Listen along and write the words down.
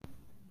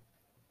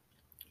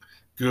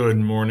Good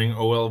morning,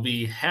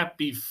 OLV.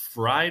 Happy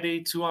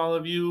Friday to all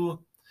of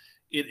you.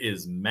 It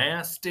is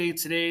Mass Day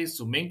today,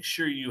 so make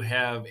sure you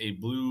have a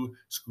blue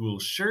school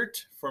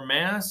shirt for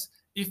Mass.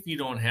 If you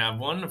don't have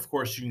one, of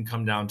course, you can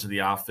come down to the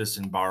office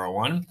and borrow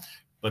one,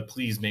 but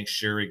please make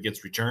sure it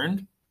gets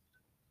returned.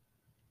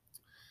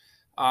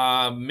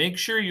 Make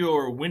sure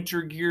your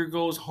winter gear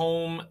goes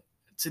home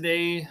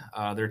today.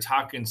 They're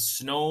talking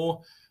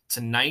snow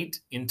tonight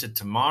into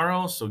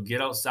tomorrow, so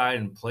get outside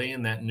and play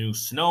in that new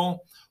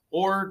snow,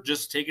 or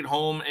just take it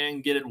home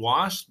and get it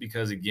washed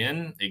because,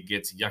 again, it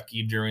gets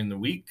yucky during the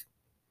week.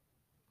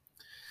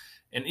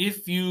 And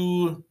if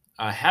you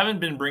haven't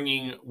been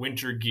bringing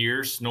winter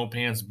gear, snow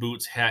pants,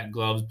 boots, hat,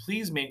 gloves,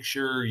 please make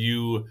sure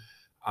you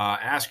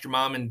ask your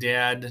mom and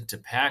dad to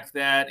pack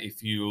that.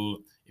 If your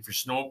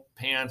snow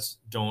pants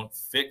don't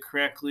fit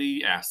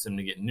correctly, ask them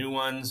to get new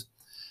ones.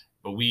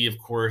 But we, of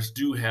course,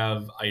 do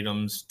have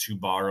items to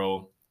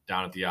borrow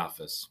down at the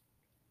office.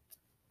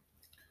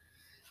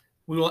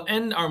 We will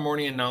end our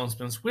morning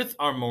announcements with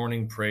our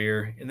morning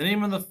prayer in the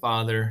name of the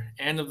Father,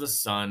 and of the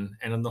Son,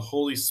 and of the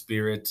Holy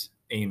Spirit.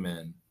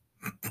 Amen.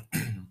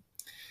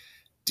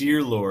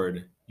 Dear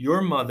Lord, your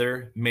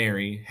mother,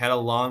 Mary, had a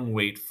long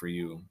wait for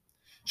you.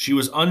 She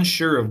was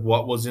unsure of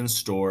what was in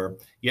store,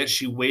 yet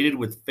she waited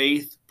with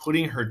faith,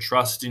 putting her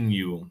trust in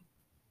you.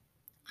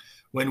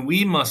 When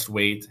we must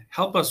wait,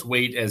 help us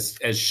wait as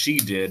she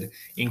did,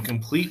 in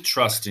complete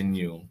trust in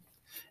you.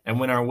 And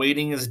when our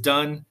waiting is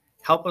done,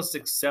 help us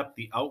accept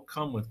the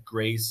outcome with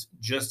grace,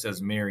 just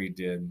as Mary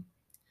did.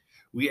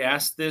 We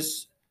ask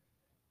this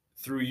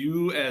through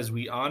you as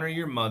we honor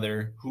your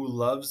mother, who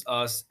loves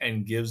us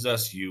and gives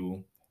us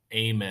you.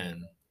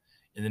 Amen.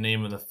 In the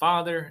name of the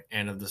Father,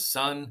 and of the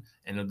Son,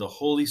 and of the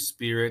Holy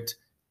Spirit.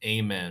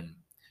 Amen.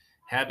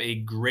 Have a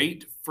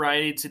great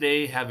Friday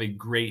today. Have a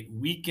great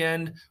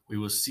weekend. We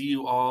will see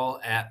you all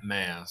at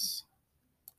Mass.